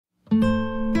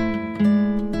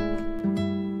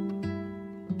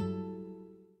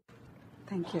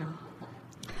Thank you.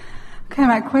 Okay,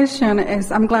 my question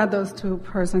is, I'm glad those two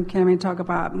persons came and talk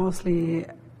about mostly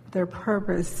their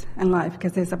purpose in life,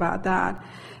 because it's about that.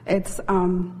 It's,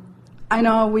 I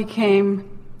know we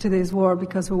came to this world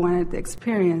because we wanted the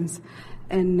experience.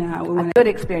 And we wanted a good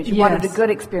experience. You wanted a good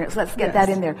experience. Let's get that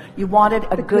in there. You wanted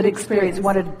a good experience. You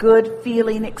wanted a good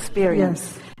feeling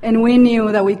experience. Yes. And we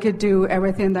knew that we could do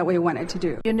everything that we wanted to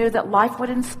do. You knew that life would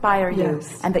inspire you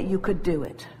and that you could do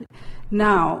it.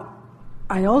 Now,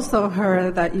 I also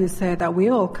heard that you said that we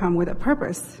all come with a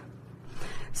purpose.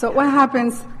 So what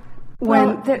happens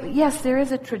when... Well, yes, there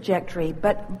is a trajectory,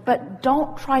 but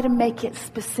don't try to make it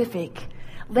specific.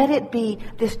 Let it be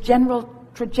this general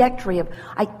trajectory of,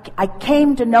 I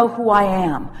came to know who I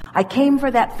am. I came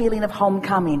for that feeling of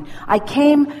homecoming. I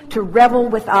came to revel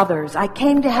with others. I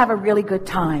came to have a really good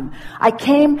time. I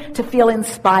came to feel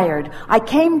inspired. I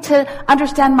came to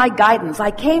understand my guidance.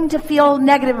 I came to feel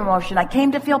negative emotion. I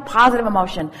came to feel positive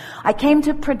emotion. I came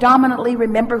to predominantly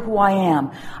remember who I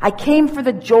am. I came for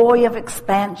the joy of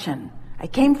expansion. I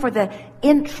came for the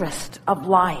interest of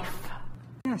life.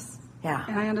 Yes. Yeah.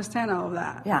 And I understand all of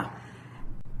that. Yeah.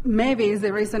 Maybe it's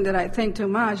the reason that I think too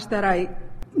much, that I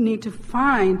need to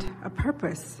find a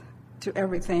purpose to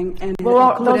everything. And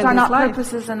well, those are not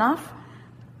purposes enough?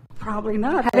 Probably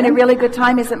not. Having a really good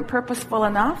time isn't purposeful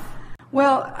enough?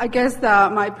 Well, I guess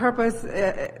my purpose,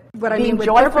 what I mean with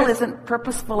being joyful purpose, isn't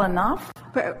purposeful enough?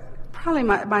 But probably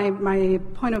my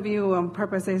point of view on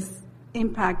purpose is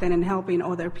impacting and helping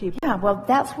other people. Yeah, well,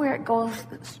 that's where it goes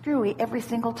screwy every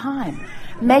single time.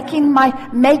 Making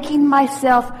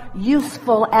myself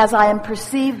useful as I am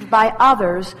perceived by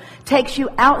others takes you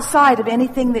outside of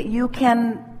anything that you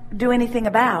can do anything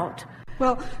about.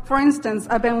 Well, for instance,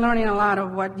 I've been learning a lot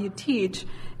of what you teach,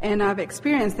 and I've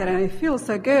experienced that, and it feels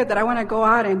so good that I want to go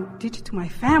out and teach it to my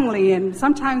family, and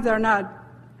sometimes they're not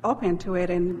open to it,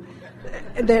 and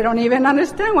they don't even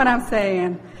understand what I'm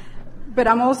saying. But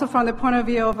I'm also from the point of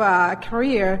view of a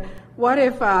career. What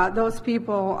if those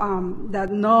people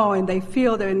that know and they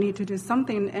feel they need to do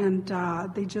something and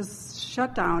they just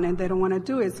shut down and they don't want to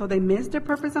do it, so they miss their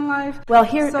purpose in life? Well,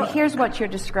 here's what you're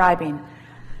describing.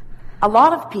 A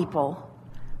lot of people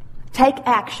take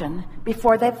action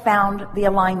before they've found the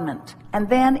alignment. And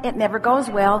then it never goes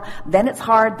well. Then it's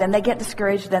hard. Then they get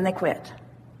discouraged. Then they quit.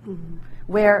 Mm-hmm.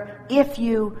 Where if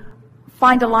you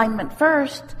find alignment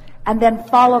first and then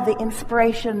follow the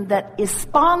inspiration that is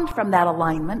spawned from that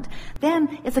alignment,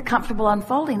 then it's a comfortable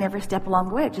unfolding every step along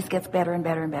the way. It just gets better and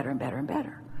better and better and better and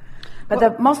better. But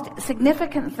the most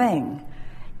significant thing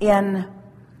in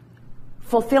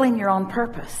fulfilling your own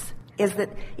purpose is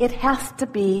that it has to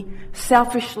be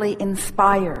selfishly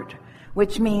inspired,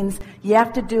 which means you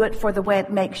have to do it for the way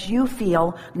it makes you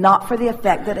feel, not for the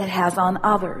effect that it has on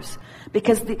others.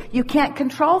 Because you can't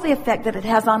control the effect that it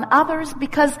has on others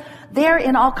because they're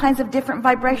in all kinds of different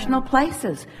vibrational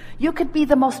places. You could be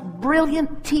the most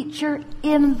brilliant teacher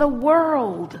in the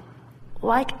world,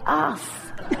 like us.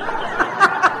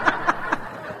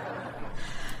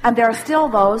 And there are still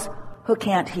those who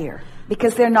can't hear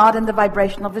because they're not in the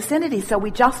vibrational vicinity, so we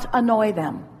just annoy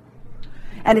them.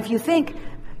 And if you think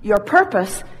your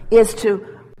purpose is to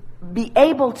be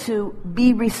able to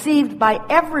be received by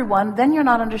everyone, then you're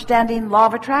not understanding law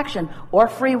of attraction or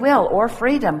free will or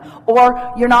freedom,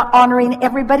 or you're not honoring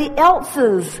everybody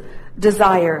else's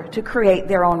desire to create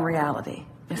their own reality,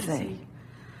 you see.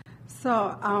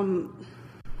 So,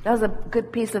 that was a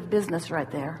good piece of business right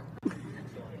there.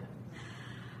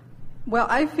 Well,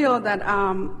 I feel that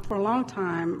for a long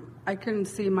time, I couldn't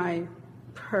see my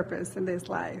purpose in this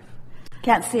life.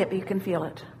 Can't see it, but you can feel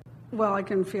it. Well, I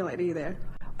couldn't feel it either.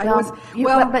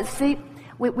 But see,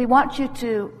 we want you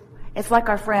to, it's like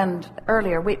our friend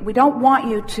earlier, we don't want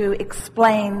you to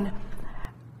explain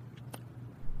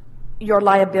your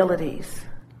liabilities.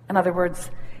 In other words,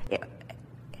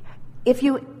 if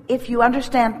you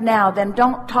understand now, then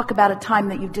don't talk about a time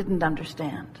that you didn't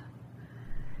understand.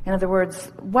 In other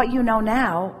words, what you know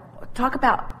now,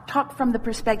 talk from the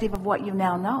perspective of what you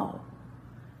now know.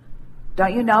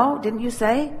 Don't you know? Didn't you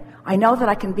say, I know that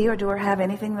I can be or do or have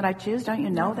anything that I choose? Don't you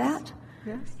know that?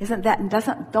 Yes.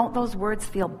 Don't those words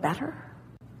feel better?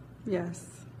 Yes.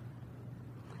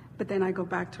 But then I go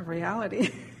back to reality.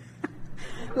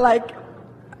 Like,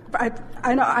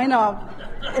 I know.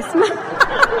 It's not.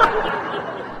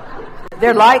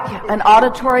 They're like an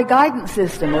auditory guidance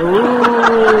system. Ooh.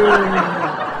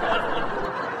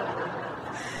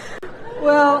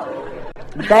 Well,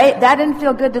 that didn't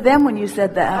feel good to them when you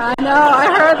said that. I know, I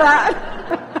heard that.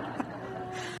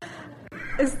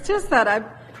 It's just that I'm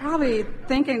probably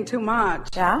thinking too much.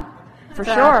 Yeah, for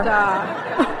sure.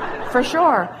 for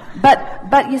sure.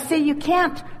 But you see, you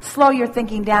can't slow your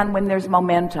thinking down when there's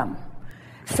momentum.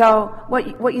 So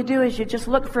what you do is you just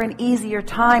look for an easier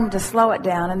time to slow it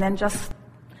down, and then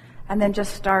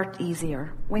just start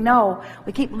easier. We know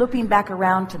we keep looping back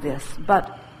around to this,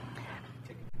 but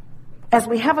as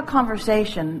we have a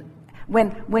conversation,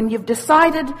 when you've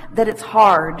decided that it's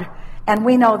hard, and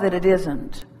we know that it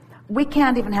isn't, we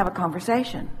can't even have a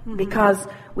conversation because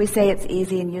we say it's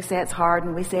easy and you say it's hard,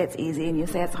 and we say it's easy and you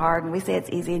say it's hard, and we say it's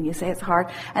easy and you say it's hard,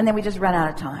 and then we just run out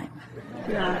of time.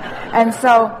 Yeah.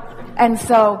 And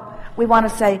so we want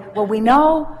to say, well,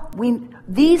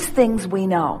 these things we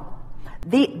know.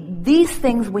 These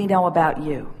things we know about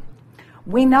you.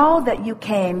 We know that you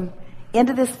came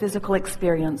into this physical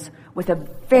experience with a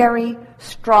very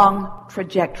strong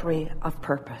trajectory of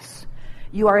purpose.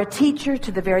 You are a teacher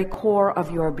to the very core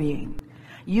of your being.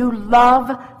 You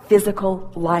love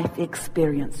physical life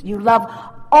experience. You love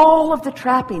all of the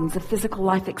trappings of physical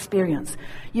life experience.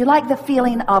 You like the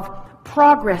feeling of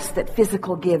progress that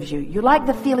physical gives you. You like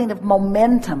the feeling of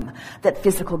momentum that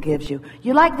physical gives you.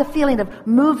 You like the feeling of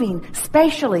moving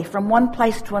spatially from one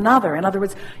place to another. In other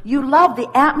words, you love the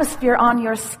atmosphere on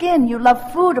your skin. You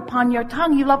love food upon your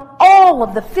tongue. You love all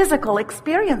of the physical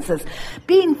experiences.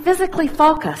 Being physically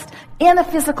focused in a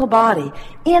physical body,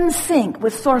 in sync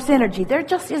with source energy. There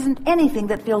just isn't anything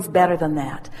that feels better than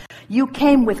that. You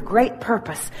came with great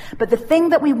purpose. But the thing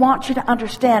that we want you to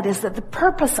understand is that the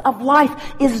purpose of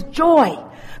life is joy.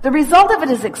 The result of it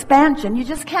is expansion. You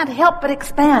just can't help but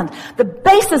expand. The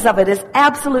basis of it is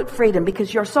absolute freedom,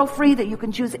 because you're so free that you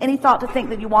can choose any thought to think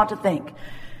that you want to think.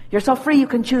 You're so free you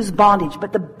can choose bondage.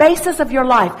 But the basis of your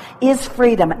life is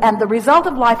freedom. And the result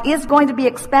of life is going to be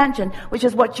expansion, which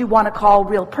is what you want to call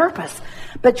real purpose.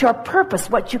 But your purpose,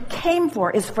 what you came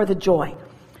for, is for the joy.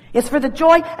 It's for the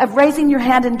joy of raising your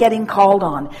hand and getting called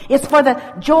on. It's for the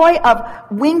joy of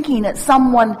winking at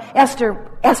someone. Esther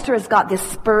has got this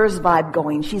Spurs vibe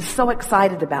going. She's so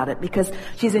excited about it because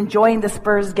she's enjoying the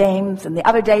Spurs games. And the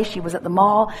other day she was at the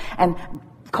mall, and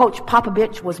Coach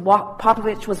Popovich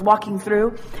was walking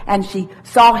through, and she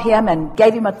saw him and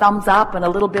gave him a thumbs up and a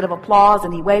little bit of applause,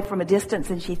 and he waved from a distance,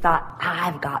 and she thought,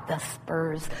 I've got the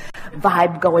Spurs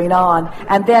vibe going on.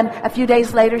 And then a few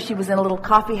days later, she was in a little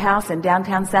coffee house in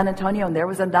downtown San Antonio, and there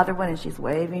was another one, and she's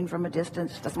waving from a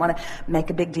distance. She doesn't want to make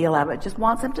a big deal out of it. Just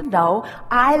wants them to know,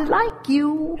 I like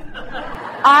you.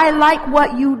 I like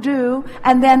what you do.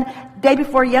 And then day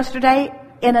before yesterday,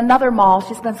 in another mall,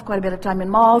 she spends quite a bit of time in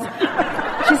malls,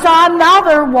 she saw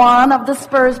another one of the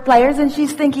Spurs players, and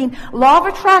she's thinking, law of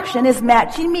attraction is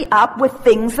matching me up with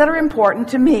things that are important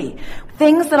to me,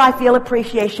 things that I feel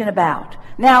appreciation about.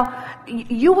 Now,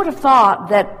 you would have thought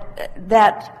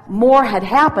that more had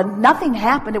happened. Nothing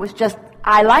happened. It was just,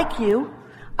 I like you.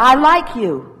 I like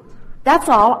you. That's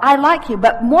all. I like you.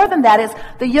 But more than that is,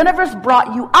 the universe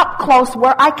brought you up close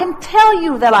where I can tell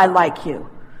you that I like you.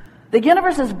 The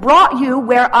universe has brought you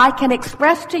where I can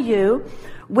express to you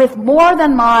with more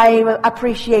than my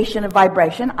appreciation of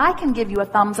vibration. I can give you a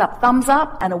thumbs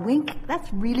up and a wink.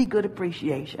 That's really good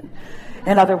appreciation.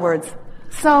 In other words,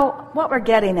 so what we're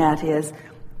getting at is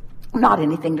not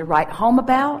anything to write home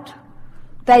about.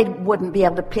 They wouldn't be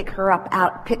able to pick her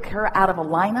out of a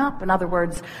lineup. In other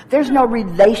words, there's no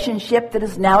relationship that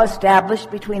is now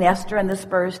established between Esther and the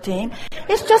Spurs team.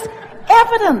 It's just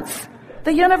evidence.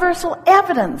 The universal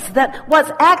evidence that what's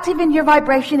active in your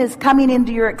vibration is coming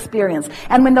into your experience.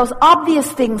 And when those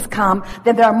obvious things come,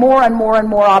 then there are more and more and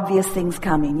more obvious things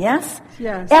coming, yes?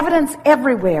 Yes. Evidence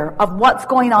everywhere of what's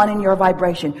going on in your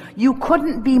vibration. You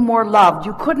couldn't be more loved.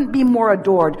 You couldn't be more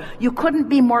adored. You couldn't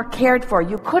be more cared for.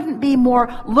 You couldn't be more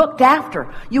looked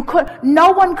after.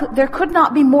 There could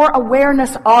not be more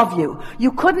awareness of you.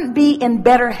 You couldn't be in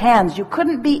better hands. You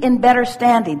couldn't be in better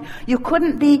standing. You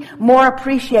couldn't be more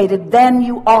appreciated than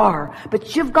you are.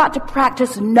 But you've got to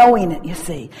practice knowing it, you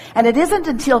see. And it isn't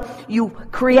until you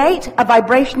create a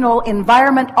vibrational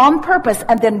environment on purpose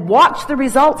and then watch the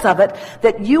results of it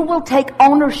that you will take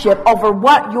ownership over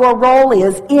what your role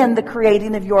is in the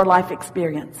creating of your life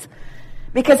experience.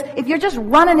 Because if you're just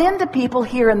running into people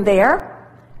here and there,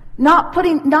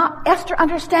 Esther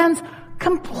understands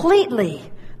completely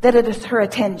that it is her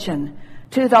attention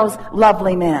to those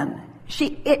lovely men.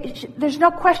 There's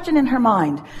no question in her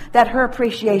mind that her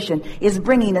appreciation is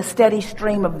bringing a steady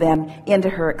stream of them into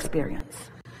her experience.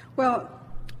 Well,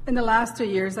 in the last 2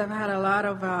 years, I've had a lot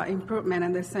of improvement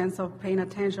in the sense of paying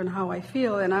attention to how I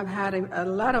feel, and I've had a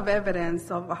lot of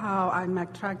evidence of how I'm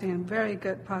attracting very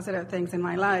good, positive things in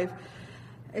my life.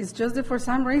 It's just that for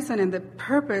some reason in the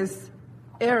purpose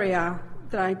area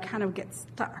that I kind of get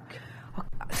stuck.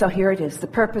 So here it is. The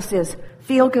purpose is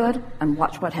feel good and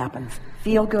watch what happens.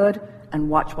 Feel good and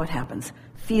watch what happens.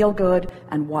 Feel good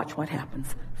and watch what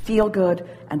happens. Feel good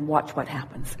and watch what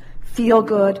happens. Feel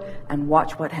good and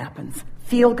watch what happens.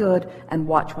 Feel good and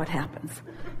watch what happens.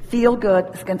 Feel good,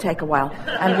 it's going to take a while,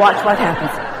 and watch what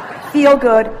happens. Feel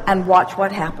good and watch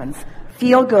what happens.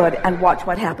 Feel good and watch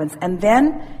what happens. And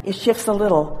then it shifts a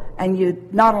little, and you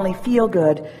not only feel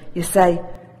good, you say,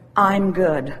 I'm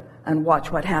good, and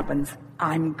watch what happens.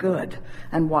 I'm good,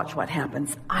 and watch what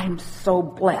happens. I'm so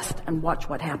blessed, and watch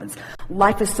what happens.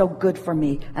 Life is so good for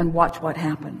me, and watch what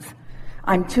happens.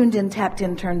 I'm tuned in, tapped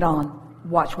in, turned on.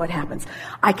 Watch what happens.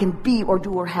 I can be or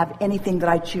do or have anything that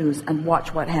I choose, and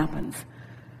watch what happens.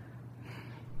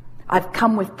 I've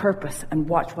come with purpose, and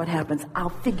watch what happens. I'll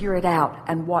figure it out,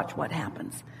 and watch what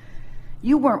happens.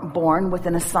 You weren't born with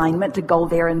an assignment to go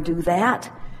there and do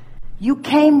that. You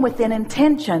came with an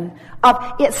intention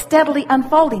of it steadily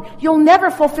unfolding. You'll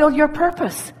never fulfill your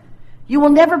purpose. You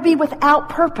will never be without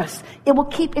purpose. It will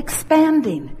keep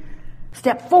expanding.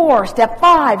 Step 4, step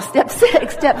 5, step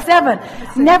 6, step 7.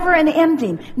 Never an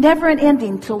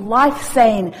ending till life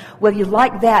saying, well, you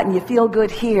like that and you feel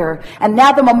good here. And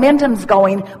now the momentum's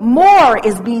going. More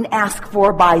is being asked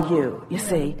for by you, you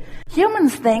see.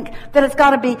 Humans think that it's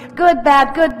got to be good,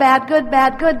 bad, good, bad, good,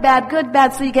 bad, good, bad, good,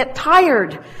 bad. So you get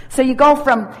tired. So you go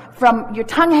from your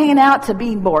tongue hanging out to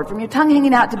being bored, from your tongue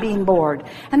hanging out to being bored.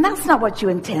 And that's not what you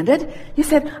intended. You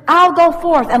said, I'll go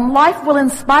forth and life will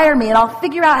inspire me and I'll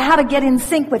figure out how to get in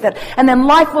sync with it. And then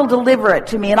life will deliver it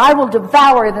to me and I will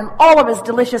devour it in all of its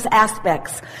delicious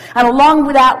aspects. And along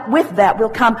with that will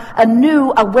come a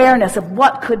new awareness of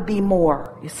what could be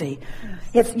more, you see.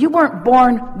 You weren't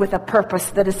born with a purpose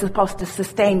that is supposed to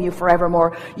sustain you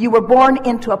forevermore. You were born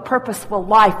into a purposeful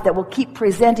life that will keep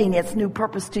presenting its new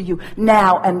purpose to you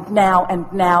now and now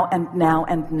and now and now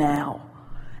and now.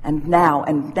 And now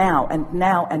and now and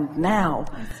now and now.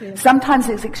 Sometimes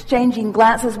it's exchanging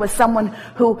glances with someone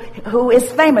who is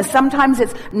famous. Sometimes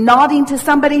it's nodding to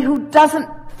somebody who doesn't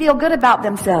feel good about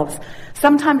themselves.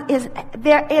 Sometimes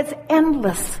it's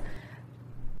endless.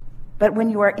 But when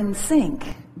you are in sync,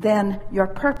 then your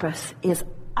purpose is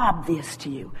obvious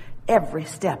to you every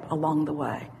step along the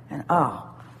way. And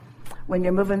when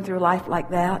you're moving through life like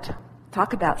that,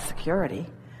 talk about security,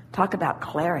 talk about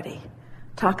clarity,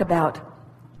 talk about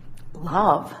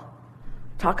love,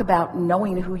 talk about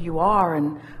knowing who you are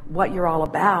and what you're all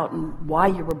about and why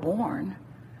you were born.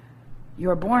 You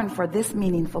were born for this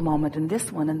meaningful moment and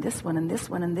this one and this one and this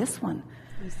one and this one.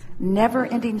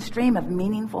 Never-ending stream of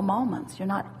meaningful moments. You're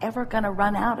not ever going to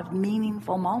run out of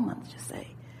meaningful moments, you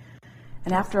see.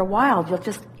 And after a while,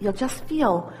 you'll just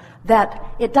feel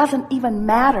that it doesn't even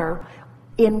matter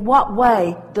in what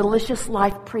way delicious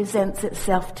life presents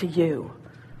itself to you.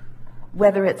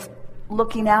 Whether it's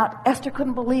looking out, Esther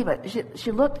couldn't believe it.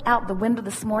 She looked out the window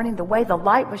this morning, the way the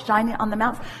light was shining on the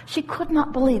mountains. She could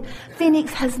not believe.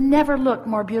 Phoenix has never looked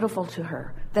more beautiful to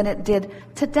her than it did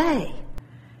today.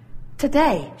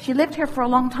 Today, she lived here for a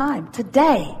long time.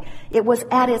 Today, it was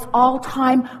at its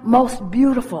all-time most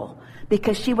beautiful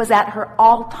because she was at her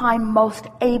all-time most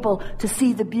able to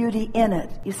see the beauty in it.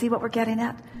 You see what we're getting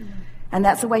at? Mm-hmm. And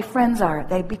that's the way friends are.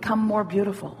 They become more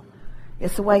beautiful.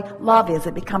 It's the way love is.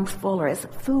 It becomes fuller. It's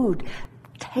food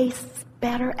tastes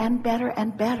better and better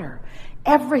and better.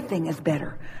 Everything is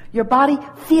better. Your body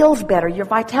feels better. Your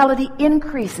vitality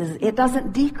increases. It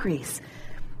doesn't decrease.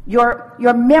 Your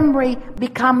memory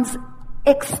becomes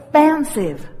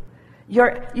expansive.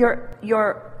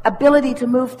 Your ability to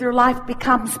move through life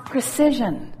becomes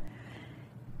precision.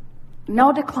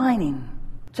 No declining,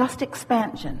 just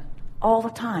expansion all the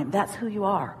time. That's who you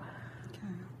are. Okay.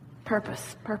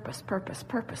 Purpose, purpose, purpose,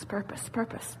 purpose, purpose,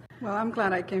 purpose. Well, I'm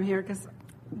glad I came here because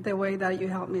the way that you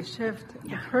helped me shift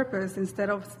the purpose,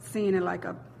 instead of seeing it like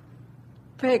a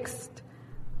fixed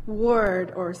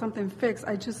word or something fixed,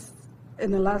 in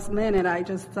the last minute, I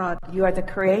just thought... You are the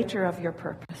creator of your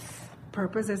purpose.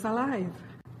 Purpose is alive.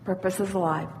 Purpose is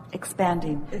alive,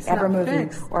 expanding, it's ever moving,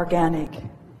 fixed. Organic.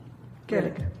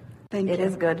 Good. Thank you. It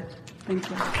is good. Thank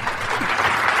you.